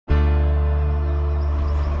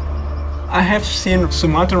I have seen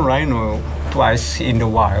Sumatran rhino twice in the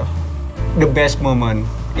wild. The best moment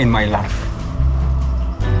in my life.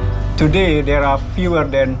 Today, there are fewer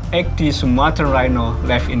than 80 Sumatran rhino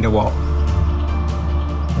left in the world.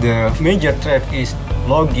 The major threat is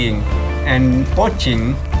logging and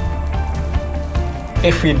poaching.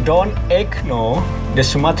 If we don't act now, the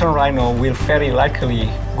Sumatran rhino will very likely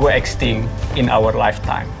go extinct in our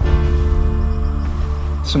lifetime.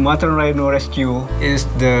 Sumatran Rhino Rescue is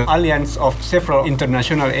the alliance of several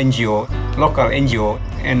international NGO, local NGO,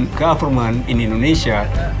 and government in Indonesia.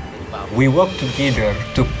 We work together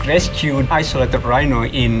to rescue isolated rhino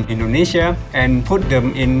in Indonesia and put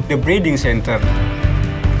them in the breeding center.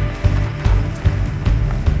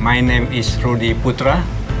 My name is Rudi Putra.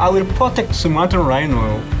 I will protect Sumatran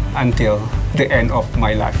rhino until the end of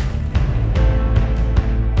my life.